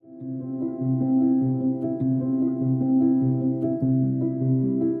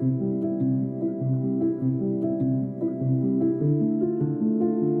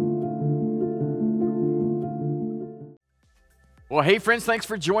Well, hey friends, thanks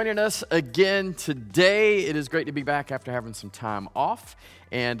for joining us again today. It is great to be back after having some time off.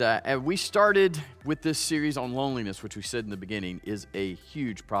 And we started with this series on loneliness, which we said in the beginning is a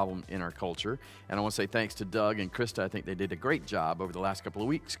huge problem in our culture. And I want to say thanks to Doug and Krista. I think they did a great job over the last couple of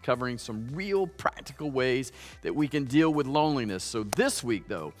weeks covering some real practical ways that we can deal with loneliness. So this week,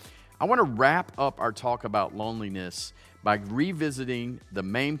 though, I want to wrap up our talk about loneliness by revisiting the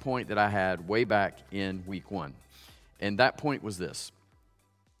main point that I had way back in week 1. And that point was this: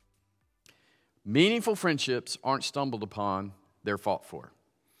 meaningful friendships aren't stumbled upon, they're fought for.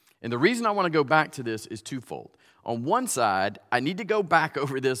 And the reason I want to go back to this is twofold. On one side, I need to go back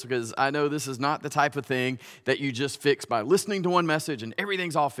over this because I know this is not the type of thing that you just fix by listening to one message and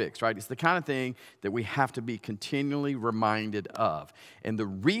everything's all fixed, right? It's the kind of thing that we have to be continually reminded of. And the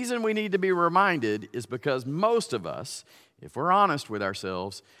reason we need to be reminded is because most of us, if we're honest with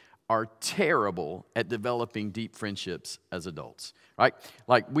ourselves, are terrible at developing deep friendships as adults, right?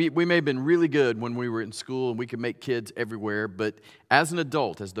 Like we may have been really good when we were in school and we could make kids everywhere, but as an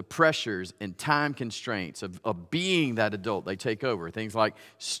adult, as the pressures and time constraints of being that adult, they take over. Things like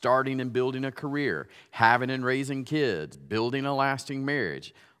starting and building a career, having and raising kids, building a lasting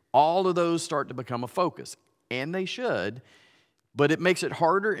marriage, all of those start to become a focus, and they should, but it makes it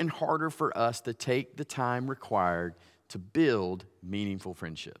harder and harder for us to take the time required to build meaningful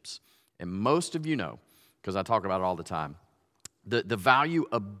friendships. And most of you know, because I talk about it all the time, the value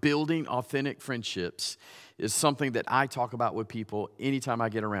of building authentic friendships is something that I talk about with people anytime I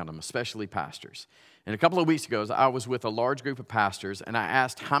get around them, especially pastors. And a couple of weeks ago, I was with a large group of pastors, and I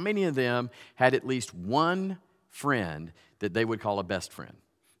asked how many of them had at least one friend that they would call a best friend.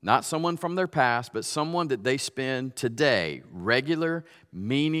 Not someone from their past, but someone that they spend today regular,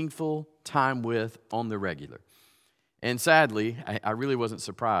 meaningful time with on the regular. And sadly, I really wasn't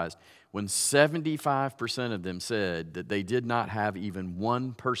surprised when 75% of them said that they did not have even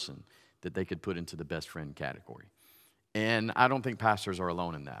one person that they could put into the best friend category. And I don't think pastors are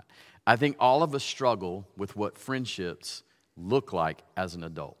alone in that. I think all of us struggle with what friendships look like as an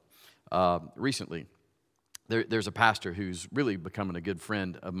adult. Recently, there's a pastor who's really becoming a good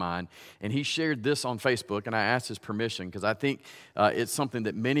friend of mine, and he shared this on Facebook, and I asked his permission because I think it's something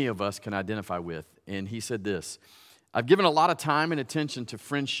that many of us can identify with. And he said this: I've given a lot of time and attention to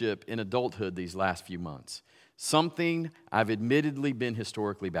friendship in adulthood these last few months, something I've admittedly been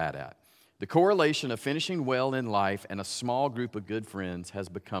historically bad at. The correlation of finishing well in life and a small group of good friends has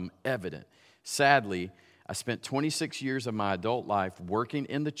become evident. Sadly, I spent 26 years of my adult life working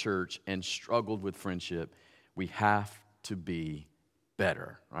in the church and struggled with friendship. We have to be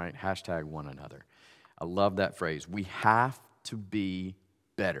better, right? Hashtag one another. I love that phrase. We have to be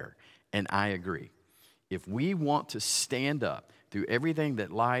better, and I agree. If we want to stand up through everything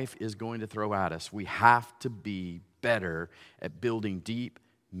that life is going to throw at us, we have to be better at building deep,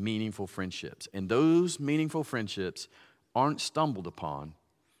 meaningful friendships. And those meaningful friendships aren't stumbled upon,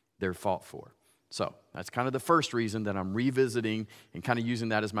 they're fought for. So that's kind of the first reason that I'm revisiting and kind of using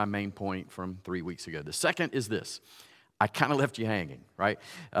that as my main point from 3 weeks ago. The second is this: I kind of left you hanging, right?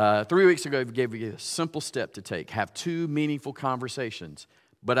 3 weeks ago, I gave you a simple step to take. Have 2 meaningful conversations.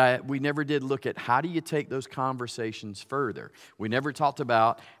 But we never did look at how do you take those conversations further. We never talked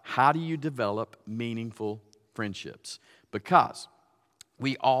about how do you develop meaningful friendships, because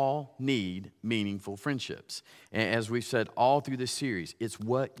we all need meaningful friendships. And as we've said all through this series, it's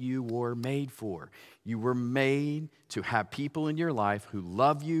what you were made for. You were made to have people in your life who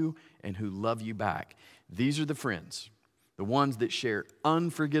love you and who love you back. These are the friends. The ones that share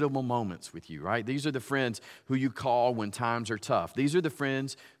unforgettable moments with you, right? These are the friends who you call when times are tough. These are the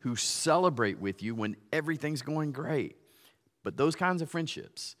friends who celebrate with you when everything's going great. But those kinds of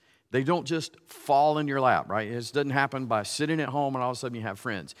friendships, they don't just fall in your lap, right? It just doesn't happen by sitting at home and all of a sudden you have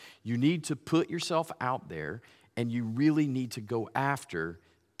friends. You need to put yourself out there, and you really need to go after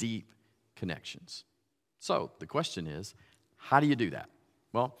deep connections. So the question is, how do you do that?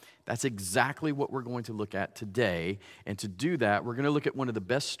 Well, that's exactly what we're going to look at today. And to do that, we're going to look at one of the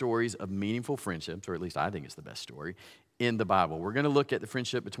best stories of meaningful friendships, or at least I think it's the best story, in the Bible. We're going to look at the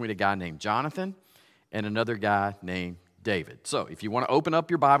friendship between a guy named Jonathan and another guy named David. So if you want to open up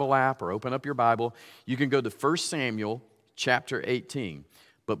your Bible app or open up your Bible, you can go to 1 Samuel chapter 18.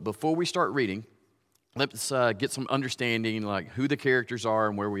 But before we start reading, let's get some understanding like who the characters are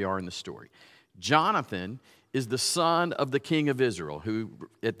and where we are in the story. Jonathan is the son of the king of Israel, who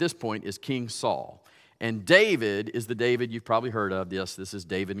at this point is King Saul. And David is the David you've probably heard of. Yes, this is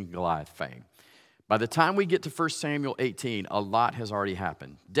David and Goliath fame. By the time we get to 1 Samuel 18, a lot has already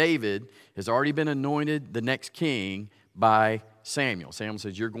happened. David has already been anointed the next king by Samuel. Samuel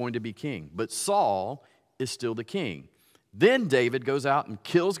says, you're going to be king. But Saul is still the king. Then David goes out and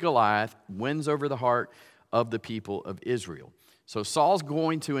kills Goliath, wins over the heart of the people of Israel. So Saul's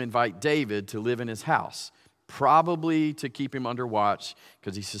going to invite David to live in his house, probably to keep him under watch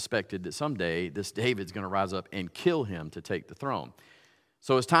because he suspected that someday this David's going to rise up and kill him to take the throne.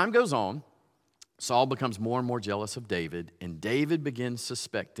 So as time goes on, Saul becomes more and more jealous of David, and David begins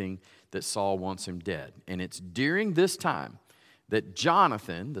suspecting that Saul wants him dead. And it's during this time that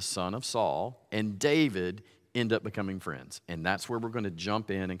Jonathan, the son of Saul, and David end up becoming friends. And that's where we're going to jump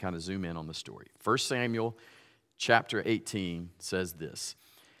in and kind of zoom in on the story. 1 Samuel chapter 18 says this.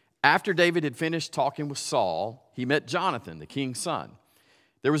 After David had finished talking with Saul, he met Jonathan, the king's son.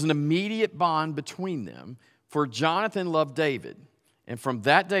 There was an immediate bond between them, for Jonathan loved David. And from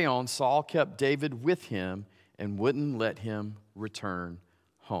that day on, Saul kept David with him and wouldn't let him return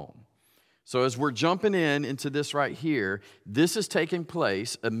home. So as we're jumping into this right here, this is taking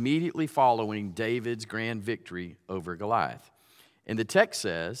place immediately following David's grand victory over Goliath. And the text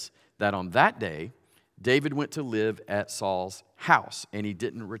says that on that day, David went to live at Saul's house, and he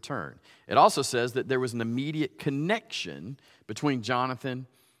didn't return. It also says that there was an immediate connection between Jonathan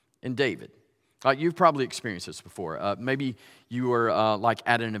and David. You've probably experienced this before. Maybe you were like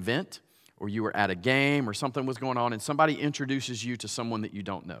at an event, or you were at a game, or something was going on, and somebody introduces you to someone that you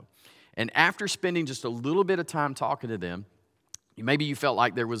don't know. And after spending just a little bit of time talking to them, maybe you felt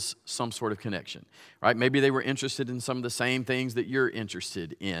like there was some sort of connection, right? Maybe they were interested in some of the same things that you're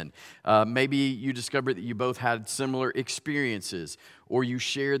interested in. Maybe you discovered that you both had similar experiences, or you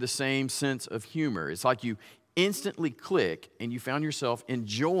share the same sense of humor. It's like you instantly click, and you found yourself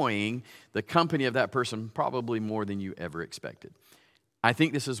enjoying the company of that person probably more than you ever expected. I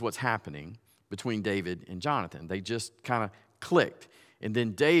think this is what's happening between David and Jonathan. They just kind of clicked. And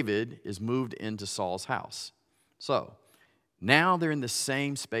then David is moved into Saul's house. So now they're in the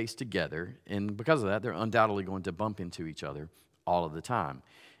same space together, and because of that, they're undoubtedly going to bump into each other all of the time.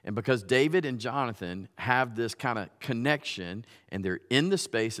 And because David and Jonathan have this kind of connection, and they're in the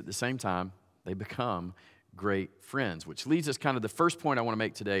space at the same time, they become great friends, which leads us kind of the first point I want to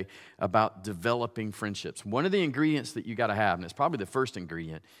make today about developing friendships. One of the ingredients that you got to have, and it's probably the first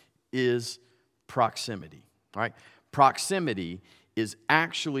ingredient, is proximity, right? Proximity is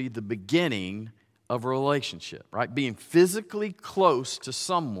actually the beginning of a relationship, right? Being physically close to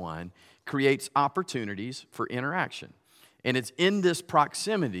someone creates opportunities for interaction. And it's in this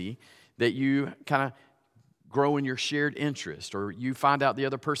proximity that you kind of grow in your shared interest, or you find out the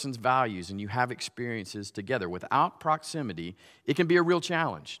other person's values and you have experiences together. Without proximity, it can be a real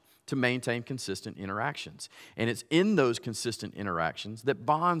challenge to maintain consistent interactions. And it's in those consistent interactions that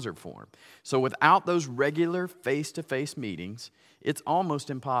bonds are formed. So without those regular face-to-face meetings, it's almost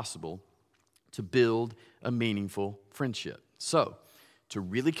impossible to build a meaningful friendship. So to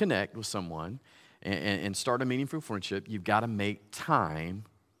really connect with someone and start a meaningful friendship, you've got to make time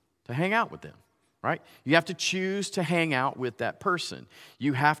to hang out with them. Right? You have to choose to hang out with that person.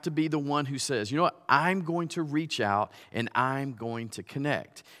 You have to be the one who says, you know what, I'm going to reach out and I'm going to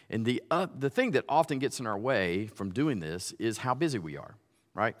connect. And the thing that often gets in our way from doing this is how busy we are,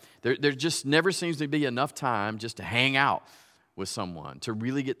 right? There just never seems to be enough time just to hang out with someone, to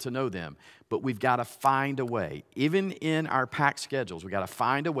really get to know them. But we've got to find a way, even in our packed schedules, we've got to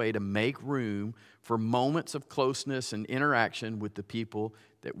find a way to make room for moments of closeness and interaction with the people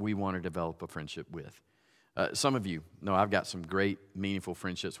that we want to develop a friendship with. Some of you know I've got some great, meaningful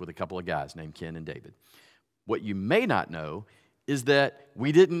friendships with a couple of guys named Ken and David. What you may not know is that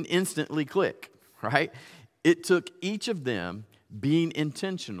we didn't instantly click, right? It took each of them being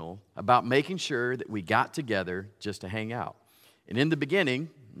intentional about making sure that we got together just to hang out. And in the beginning,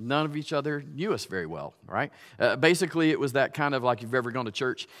 none of each other knew us very well, right? Basically, it was that kind of like, if you've ever gone to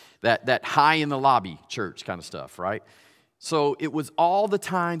church, that high in the lobby church kind of stuff, right? So it was all the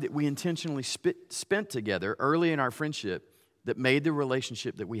time that we intentionally spent together early in our friendship that made the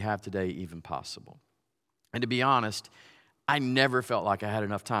relationship that we have today even possible. And to be honest, I never felt like I had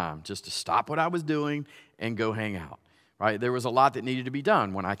enough time just to stop what I was doing and go hang out. Right? There was a lot that needed to be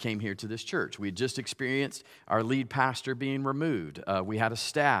done when I came here to this church. We had just experienced our lead pastor being removed. We had a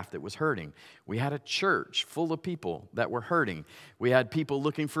staff that was hurting. We had a church full of people that were hurting. We had people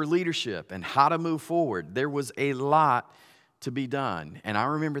looking for leadership and how to move forward. There was a lot to be done. And I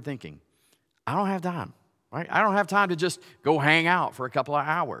remember thinking, I don't have time. Right? I don't have time to just go hang out for a couple of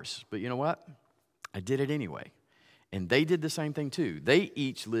hours. But you know what? I did it anyway. And they did the same thing too. They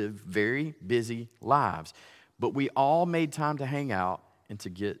each lived very busy lives. But we all made time to hang out and to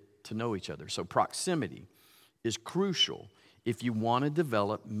get to know each other. So proximity is crucial if you want to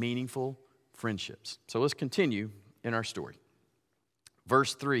develop meaningful friendships. So let's continue in our story.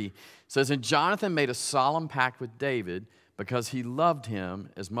 Verse 3 says, and Jonathan made a solemn pact with David because he loved him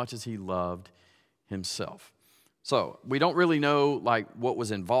as much as he loved himself. So we don't really know like what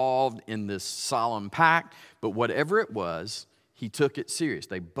was involved in this solemn pact, but whatever it was, he took it serious.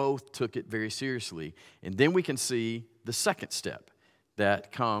 They both took it very seriously. And then we can see the second step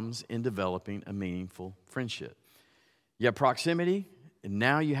that comes in developing a meaningful friendship. You have proximity, and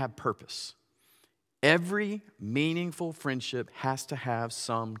now you have purpose. Every meaningful friendship has to have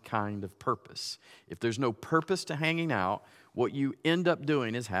some kind of purpose. If there's no purpose to hanging out, what you end up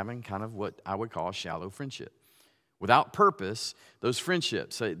doing is having kind of what I would call a shallow friendship. Without purpose, those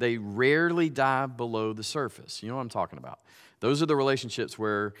friendships, they rarely dive below the surface. You know what I'm talking about. Those are the relationships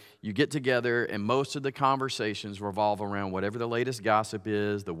where you get together and most of the conversations revolve around whatever the latest gossip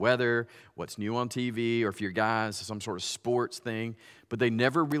is, the weather, what's new on TV, or if you're guys, some sort of sports thing, but they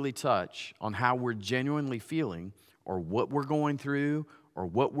never really touch on how we're genuinely feeling or what we're going through or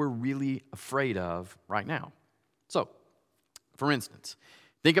what we're really afraid of right now. So, for instance,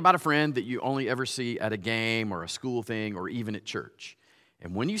 think about a friend that you only ever see at a game or a school thing or even at church.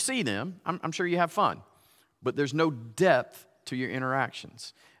 And when you see them, I'm sure you have fun, but there's no depth to your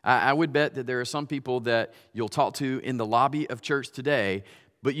interactions. I would bet that there are some people that you'll talk to in the lobby of church today,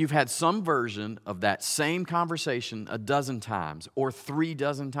 but you've had some version of that same conversation a dozen times or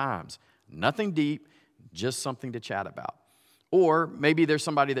 36 times. Nothing deep, just something to chat about. Or maybe there's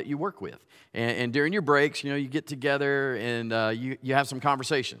somebody that you work with. And during your breaks, you get together and you have some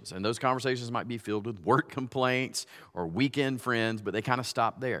conversations. And those conversations might be filled with work complaints or weekend friends, but they kind of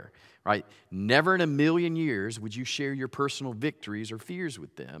stop there, right? Never in a million years would you share your personal victories or fears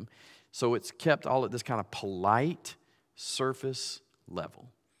with them. So it's kept all at this kind of polite surface level.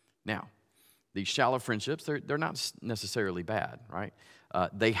 Now, these shallow friendships, they're not necessarily bad, right?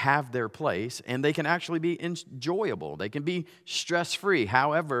 They have their place, and they can actually be enjoyable. They can be stress-free.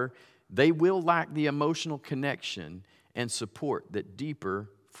 However, they will lack the emotional connection and support that deeper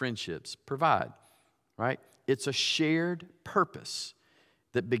friendships provide, right? It's a shared purpose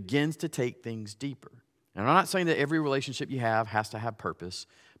that begins to take things deeper. And I'm not saying that every relationship you have has to have purpose,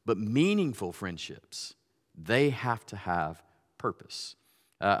 but meaningful friendships, they have to have purpose.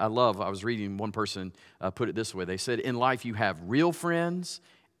 I was reading one person put it this way. They said, in life you have real friends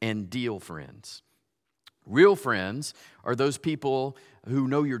and deal friends. Real friends are those people who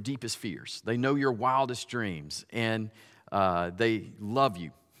know your deepest fears. They know your wildest dreams, and they love you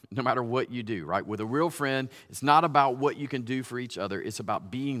no matter what you do, right? With a real friend, it's not about what you can do for each other. It's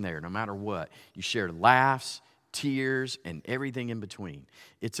about being there no matter what. You share laughs, tears, and everything in between.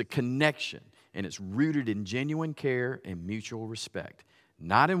 It's a connection, and it's rooted in genuine care and mutual respect.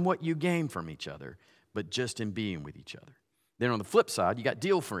 Not in what you gain from each other, but just in being with each other. Then on the flip side, you got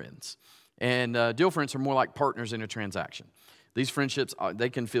deal friends. And deal friends are more like partners in a transaction. These friendships, they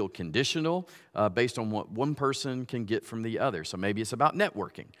can feel conditional based on what one person can get from the other. So maybe it's about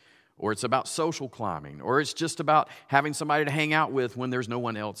networking, or it's about social climbing, or it's just about having somebody to hang out with when there's no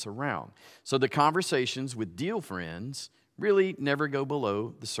one else around. So the conversations with deal friends really never go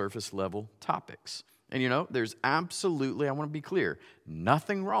below the surface level topics. And there's absolutely, I want to be clear,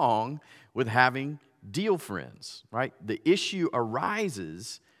 nothing wrong with having deal friends, right? The issue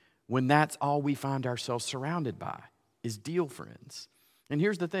arises when that's all we find ourselves surrounded by is deal friends. And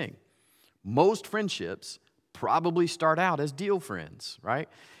here's the thing. Most friendships probably start out as deal friends, right?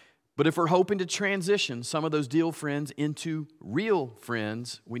 But if we're hoping to transition some of those deal friends into real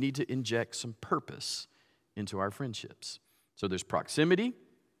friends, we need to inject some purpose into our friendships. So there's proximity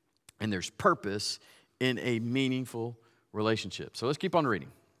and there's purpose in a meaningful relationship. So let's keep on reading.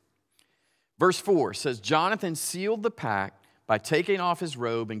 Verse 4 says, Jonathan sealed the pact by taking off his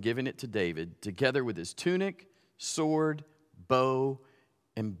robe and giving it to David, together with his tunic, sword, bow,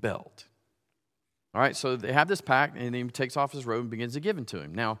 and belt. All right, so they have this pact, and then he takes off his robe and begins to give it to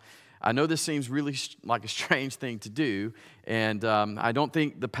him. Now, I know this seems really like a strange thing to do, and I don't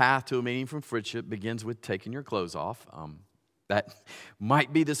think the path to a meaningful friendship begins with taking your clothes off. That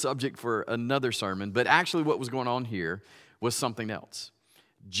might be the subject for another sermon, but actually what was going on here was something else.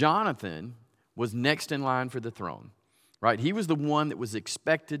 Jonathan was next in line for the throne, right? He was the one that was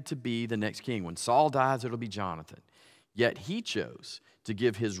expected to be the next king. When Saul dies, it'll be Jonathan. Yet he chose to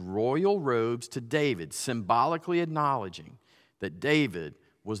give his royal robes to David, symbolically acknowledging that David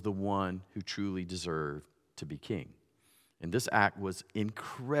was the one who truly deserved to be king. And this act was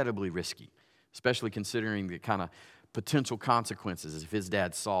incredibly risky, especially considering the kind of potential consequences if his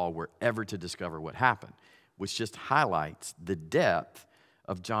dad Saul were ever to discover what happened, which just highlights the depth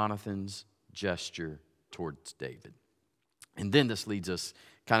of Jonathan's gesture towards David. And then this leads us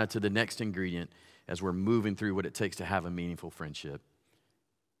kind of to the next ingredient as we're moving through what it takes to have a meaningful friendship: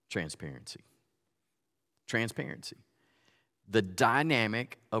 transparency. Transparency. The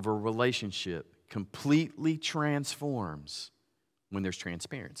dynamic of a relationship completely transforms when there's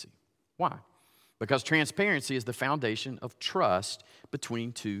transparency. Why? Because transparency is the foundation of trust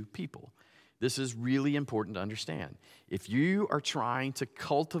between two people. This is really important to understand. If you are trying to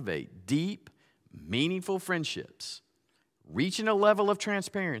cultivate deep, meaningful friendships, reaching a level of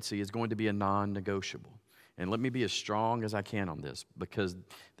transparency is going to be a non-negotiable. And let me be as strong as I can on this, because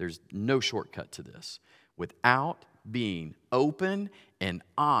there's no shortcut to this. Without being open and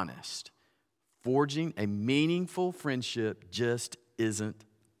honest, forging a meaningful friendship just isn't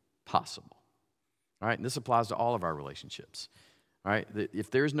possible. All right, and this applies to all of our relationships. All right,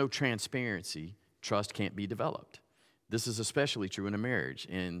 if there's no transparency, trust can't be developed. This is especially true in a marriage,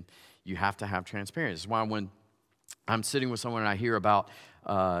 and you have to have transparency. This is why when I'm sitting with someone and I hear about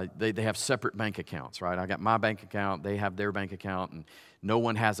they have separate bank accounts, right? I got my bank account, they have their bank account, and no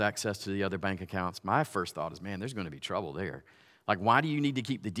one has access to the other bank accounts. My first thought is, man, there's going to be trouble there. Like, why do you need to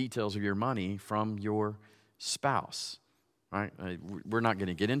keep the details of your money from your spouse? Right? We're not going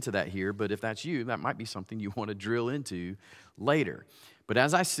to get into that here, but if that's you, that might be something you want to drill into later. But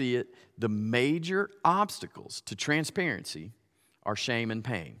as I see it, the major obstacles to transparency are shame and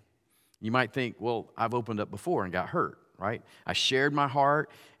pain. You might think, well, I've opened up before and got hurt, right? I shared my heart,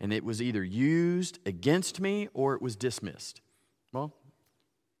 and it was either used against me or it was dismissed. Well,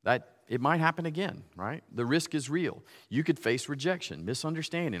 it might happen again, right? The risk is real. You could face rejection,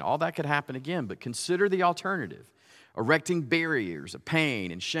 misunderstanding. All that could happen again, but consider the alternative. Erecting barriers of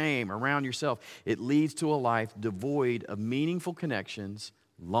pain and shame around yourself, it leads to a life devoid of meaningful connections,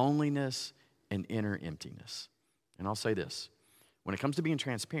 loneliness, and inner emptiness. And I'll say this, when it comes to being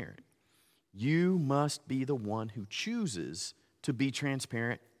transparent, you must be the one who chooses to be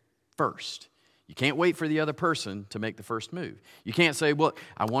transparent first. You can't wait for the other person to make the first move. You can't say, well,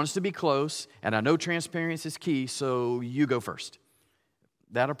 I want us to be close, and I know transparency is key, so you go first.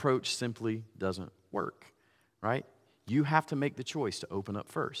 That approach simply doesn't work, right? You have to make the choice to open up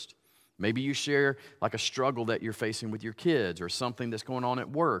first. Maybe you share like a struggle that you're facing with your kids, or something that's going on at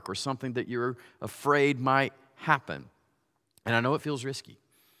work, or something that you're afraid might happen. And I know it feels risky.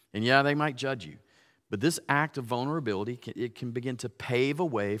 And yeah, they might judge you. But this act of vulnerability, it can begin to pave a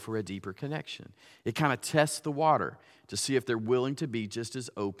way for a deeper connection. It kind of tests the water to see if they're willing to be just as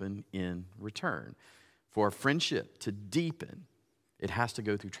open in return. For a friendship to deepen, it has to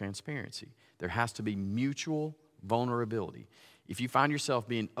go through transparency. There has to be mutual vulnerability. If you find yourself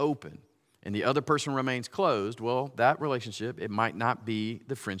being open and the other person remains closed, well, that relationship, it might not be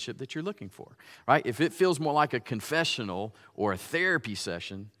the friendship that you're looking for, right? If it feels more like a confessional or a therapy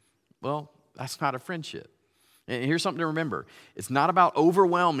session, well, that's not a friendship. And here's something to remember. It's not about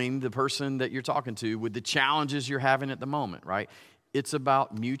overwhelming the person that you're talking to with the challenges you're having at the moment, right? It's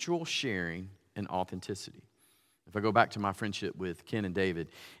about mutual sharing and authenticity. If I go back to my friendship with Ken and David,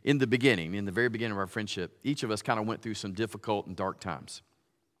 in the very beginning of our friendship, each of us kind of went through some difficult and dark times.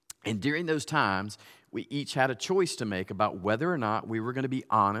 And during those times, we each had a choice to make about whether or not we were going to be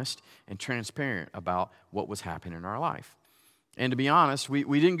honest and transparent about what was happening in our life. And to be honest, we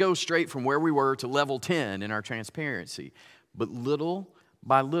didn't go straight from where we were to level 10 in our transparency. But little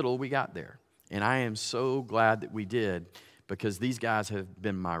by little, we got there. And I am so glad that we did, because these guys have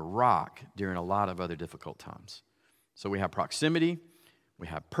been my rock during a lot of other difficult times. So we have proximity, we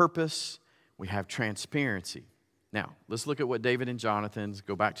have purpose, we have transparency. Now, let's look at what David and Jonathan,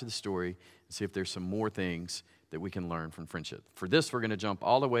 go back to the story and see if there's some more things that we can learn from friendship. For this, we're going to jump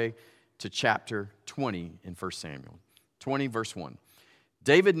all the way to chapter 20 in 1 Samuel. 20, verse 1.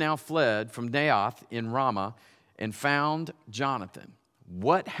 David now fled from Naioth in Ramah and found Jonathan.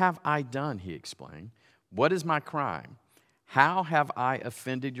 What have I done, he explained. What is my crime? How have I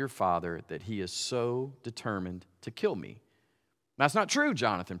offended your father that he is so determined to kill me? That's not true,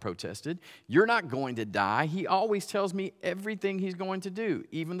 Jonathan protested. You're not going to die. He always tells me everything he's going to do,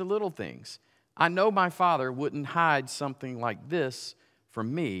 even the little things. I know my father wouldn't hide something like this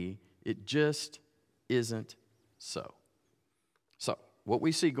from me. It just isn't so. So what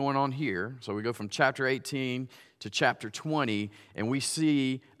we see going on here, so we go from chapter 18 to chapter 20, and we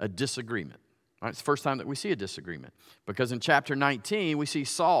see a disagreement. Right, it's the first time that we see a disagreement, because in chapter 19, we see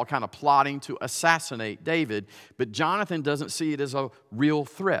Saul kind of plotting to assassinate David, but Jonathan doesn't see it as a real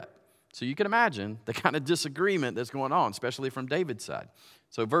threat. So you can imagine the kind of disagreement that's going on, especially from David's side.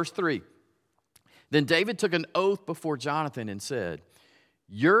 So verse 3, then David took an oath before Jonathan and said,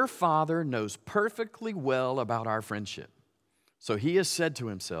 your father knows perfectly well about our friendship. So he has said to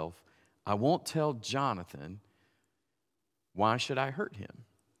himself, I won't tell Jonathan. Why should I hurt him?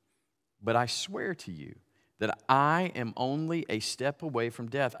 But I swear to you that I am only a step away from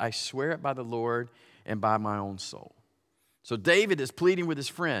death. I swear it by the Lord and by my own soul. So David is pleading with his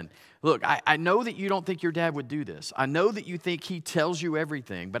friend. Look, I know that you don't think your dad would do this. I know that you think he tells you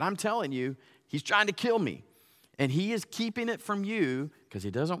everything, but I'm telling you, he's trying to kill me. And he is keeping it from you because he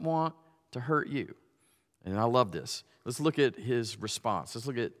doesn't want to hurt you. And I love this. Let's look at his response. Let's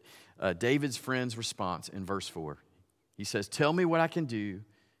look at David's friend's response in verse 4. He says, tell me what I can do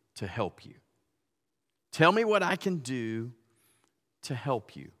to help you. Tell me what I can do to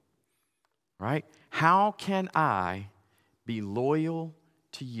help you. Right? How can I be loyal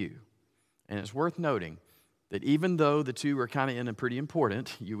to you? And it's worth noting that even though the two are kind of in a pretty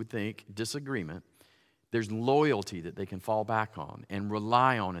important, you would think, disagreement, there's loyalty that they can fall back on and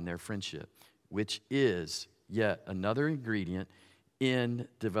rely on in their friendship, which is yet another ingredient in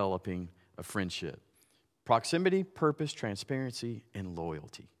developing a friendship. Proximity, purpose, transparency, and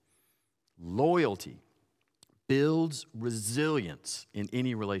loyalty. Loyalty builds resilience in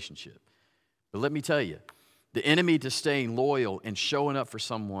any relationship. But let me tell you, the enemy to staying loyal and showing up for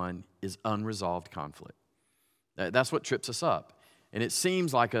someone is unresolved conflict. That's what trips us up. And it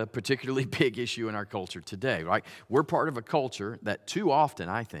seems like a particularly big issue in our culture today, right? We're part of a culture that too often,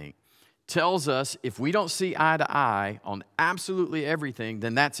 I think, tells us if we don't see eye to eye on absolutely everything,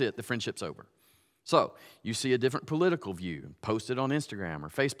 then that's it, the friendship's over. So you see a different political view posted on Instagram or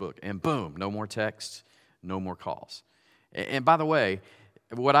Facebook, and boom, no more texts, no more calls. And by the way,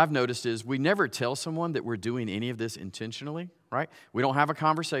 what I've noticed is we never tell someone that we're doing any of this intentionally, right? We don't have a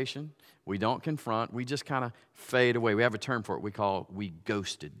conversation. We don't confront. We just kind of fade away. We have a term for it. We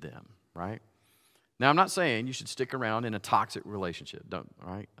ghosted them, right? Now, I'm not saying you should stick around in a toxic relationship. Don't,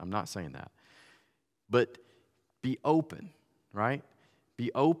 right? I'm not saying that. But be open, right?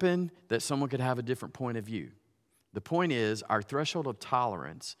 Be open that someone could have a different point of view. The point is, our threshold of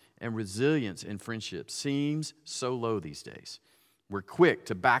tolerance and resilience in friendship seems so low these days. We're quick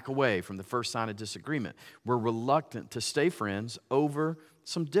to back away from the first sign of disagreement. We're reluctant to stay friends over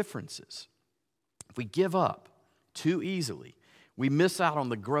some differences. If we give up too easily, we miss out on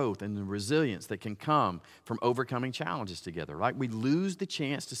the growth and the resilience that can come from overcoming challenges together, right? We lose the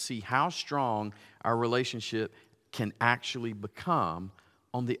chance to see how strong our relationship can actually become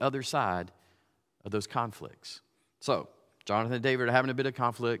on the other side of those conflicts. So, Jonathan and David are having a bit of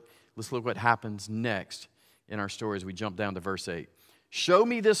conflict. Let's look what happens next in our story as we jump down to verse 8. Show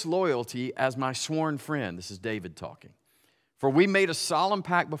me this loyalty as my sworn friend. This is David talking. For we made a solemn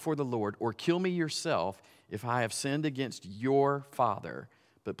pact before the Lord, or kill me yourself if I have sinned against your father.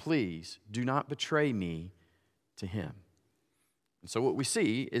 But please do not betray me to him. And so what we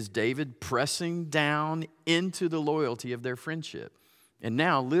see is David pressing down into the loyalty of their friendship. And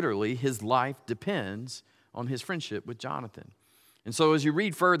now, literally, his life depends on his friendship with Jonathan. And so as you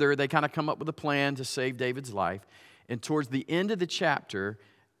read further, they kind of come up with a plan to save David's life. And towards the end of the chapter,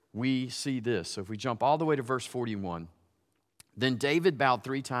 we see this. So if we jump all the way to verse 41, then David bowed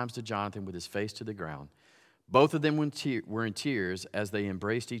 3 times to Jonathan with his face to the ground. Both of them were in tears as they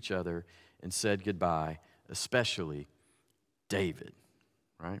embraced each other and said goodbye, especially David,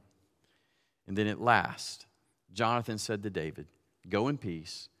 right? And then at last, Jonathan said to David, go in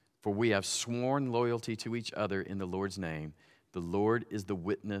peace, for we have sworn loyalty to each other in the Lord's name. The Lord is the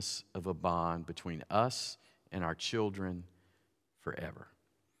witness of a bond between us and our children forever.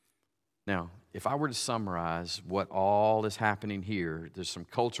 Now, if I were to summarize what all is happening here, there's some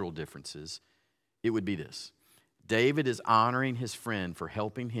cultural differences. It would be this. David is honoring his friend for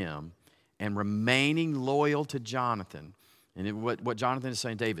helping him and remaining loyal to Jonathan. And what Jonathan is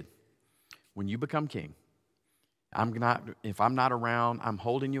saying, David, when you become king, if I'm not around, I'm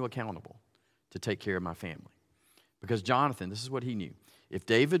holding you accountable to take care of my family. Because Jonathan, this is what he knew. If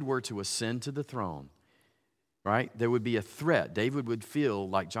David were to ascend to the throne, right, there would be a threat. David would feel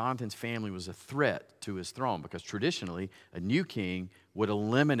like Jonathan's family was a threat to his throne because traditionally a new king would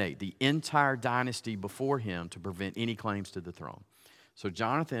eliminate the entire dynasty before him to prevent any claims to the throne. So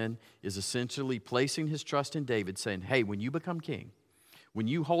Jonathan is essentially placing his trust in David, saying, hey, when you become king, when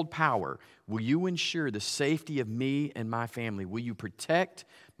you hold power, will you ensure the safety of me and my family? Will you protect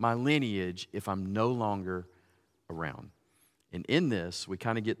my lineage if I'm no longer around? And in this, we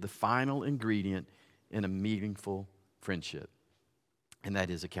kind of get the final ingredient in a meaningful friendship, and that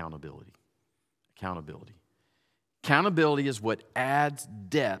is accountability. Accountability. Accountability is what adds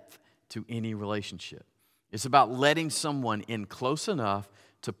depth to any relationship. It's about letting someone in close enough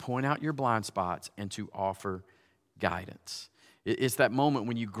to point out your blind spots and to offer guidance. It's that moment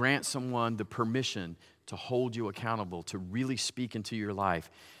when you grant someone the permission to hold you accountable, to really speak into your life,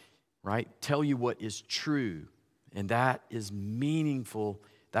 right? Tell you what is true, and that is meaningful.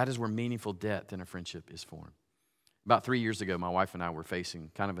 That is where meaningful depth in a friendship is formed. About 3 years ago, my wife and I were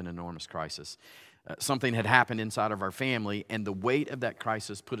facing kind of an enormous crisis. Something had happened inside of our family, and the weight of that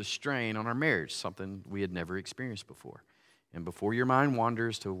crisis put a strain on our marriage, something we had never experienced before. And before your mind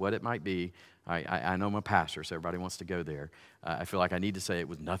wanders to what it might be, I know I'm a pastor, so everybody wants to go there. I feel like I need to say it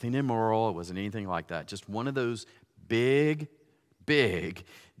was nothing immoral. It wasn't anything like that. Just one of those big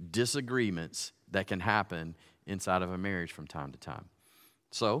disagreements that can happen inside of a marriage from time to time.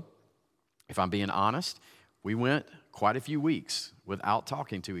 So, if I'm being honest, we went quite a few weeks without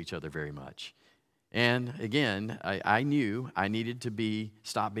talking to each other very much. And again, I knew I needed to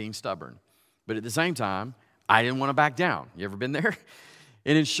stop being stubborn. But at the same time, I didn't want to back down. You ever been there?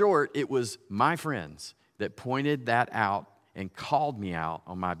 And in short, it was my friends that pointed that out and called me out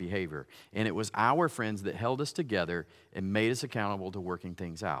on my behavior. And it was our friends that held us together and made us accountable to working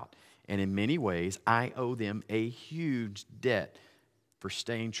things out. And in many ways, I owe them a huge debt for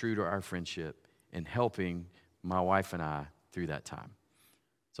staying true to our friendship and helping my wife and I through that time.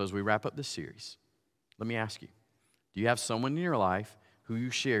 So as we wrap up this series, let me ask you, do you have someone in your life who you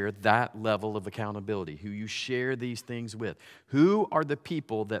share that level of accountability, who you share these things with? Who are the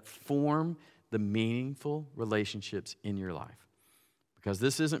people that form the meaningful relationships in your life? Because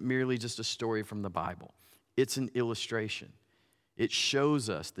this isn't merely just a story from the Bible. It's an illustration. It shows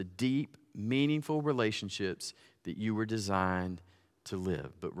us the deep, meaningful relationships that you were designed to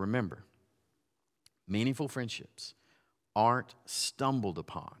live. But remember, meaningful friendships aren't stumbled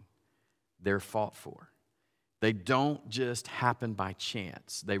upon. They're fought for. They don't just happen by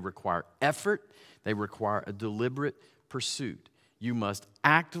chance. They require effort. They require a deliberate pursuit. You must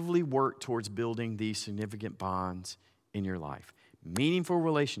actively work towards building these significant bonds in your life. Meaningful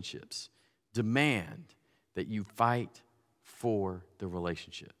relationships demand that you fight for the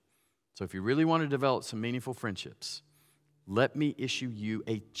relationship. So if you really want to develop some meaningful friendships, let me issue you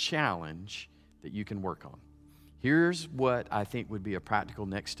a challenge that you can work on. Here's what I think would be a practical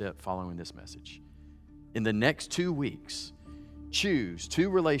next step following this message. In the next 2 weeks, choose 2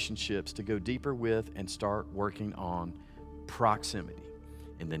 relationships to go deeper with and start working on proximity.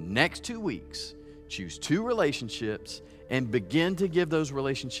 In the next 2 weeks, choose 2 relationships and begin to give those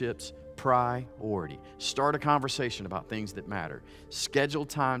relationships priority. Start a conversation about things that matter. Schedule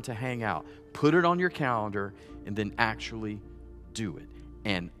time to hang out. Put it on your calendar and then actually do it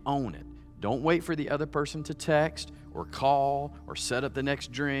and own it. Don't wait for the other person to text or call or set up the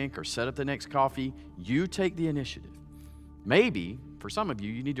next drink or set up the next coffee. You take the initiative. Maybe, for some of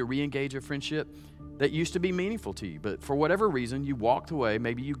you, you need to re-engage a friendship that used to be meaningful to you, but for whatever reason, you walked away.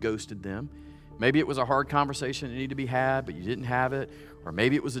 Maybe you ghosted them. Maybe it was a hard conversation that needed to be had, but you didn't have it. Or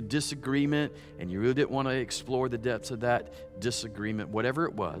maybe it was a disagreement and you really didn't want to explore the depths of that disagreement. Whatever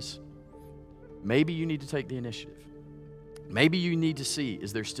it was, maybe you need to take the initiative. Maybe you need to see,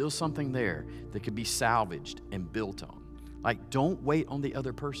 is there still something there that could be salvaged and built on? Like, don't wait on the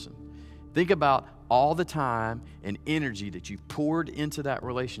other person. Think about all the time and energy that you've poured into that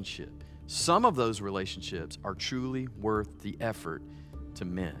relationship. Some of those relationships are truly worth the effort to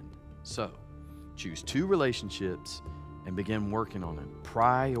mend. So, choose 2 relationships and begin working on them.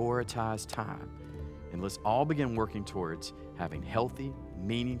 Prioritize time. And let's all begin working towards having healthy,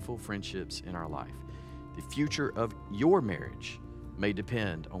 meaningful friendships in our life. The future of your marriage may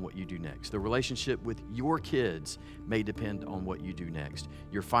depend on what you do next. The relationship with your kids may depend on what you do next.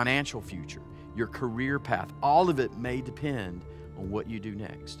 Your financial future, your career path, all of it may depend on what you do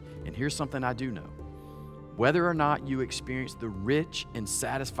next. And here's something I do know. Whether or not you experience the rich and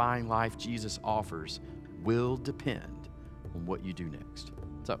satisfying life Jesus offers will depend on what you do next.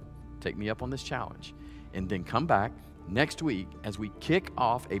 So, take me up on this challenge and then come back next week as we kick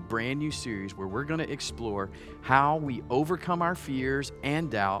off a brand new series where we're going to explore how we overcome our fears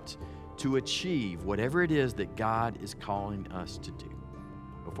and doubts to achieve whatever it is that God is calling us to do.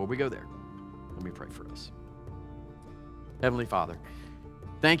 Before we go there, let me pray for us. Heavenly Father,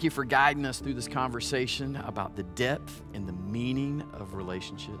 thank you for guiding us through this conversation about the depth and the meaning of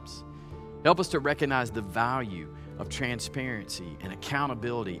relationships. Help us to recognize the value of transparency and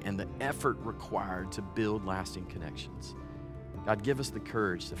accountability and the effort required to build lasting connections. God, give us the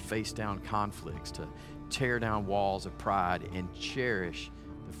courage to face down conflicts, to tear down walls of pride, and cherish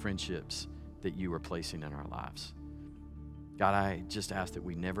the friendships that you are placing in our lives. God, I just ask that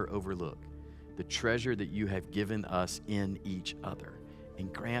we never overlook the treasure that you have given us in each other,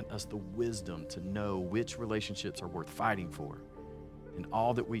 and grant us the wisdom to know which relationships are worth fighting for. In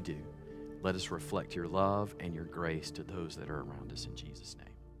all that we do, let us reflect your love and your grace to those that are around us in Jesus'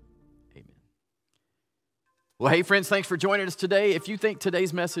 name. Amen. Well, hey, friends, thanks for joining us today. If you think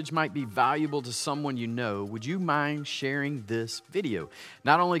today's message might be valuable to someone you know, would you mind sharing this video?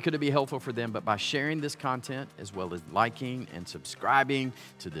 Not only could it be helpful for them, but by sharing this content, as well as liking and subscribing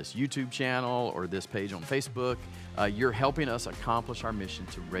to this YouTube channel or this page on Facebook, you're helping us accomplish our mission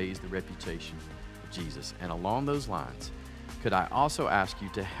to raise the reputation of Jesus. And along those lines, could I also ask you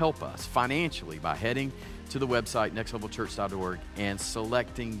to help us financially by heading to the website, nextlevelchurch.org, and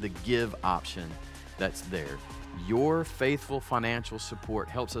selecting the give option that's there. Your faithful financial support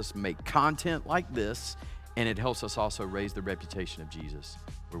helps us make content like this, and it helps us also raise the reputation of Jesus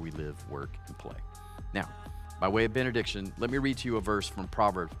where we live, work, and play. Now, by way of benediction, let me read to you a verse from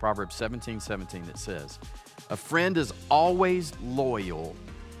Proverbs 17:17 that says, "A friend is always loyal,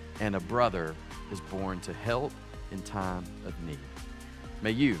 and a brother is born to help in time of need."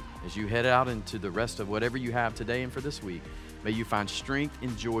 May you, as you head out into the rest of whatever you have today and for this week, may you find strength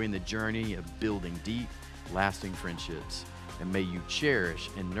and joy in the journey of building deep, lasting friendships. And may you cherish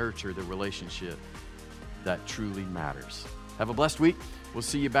and nurture the relationship that truly matters. Have a blessed week. We'll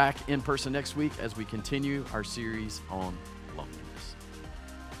see you back in person next week as we continue our series on loneliness.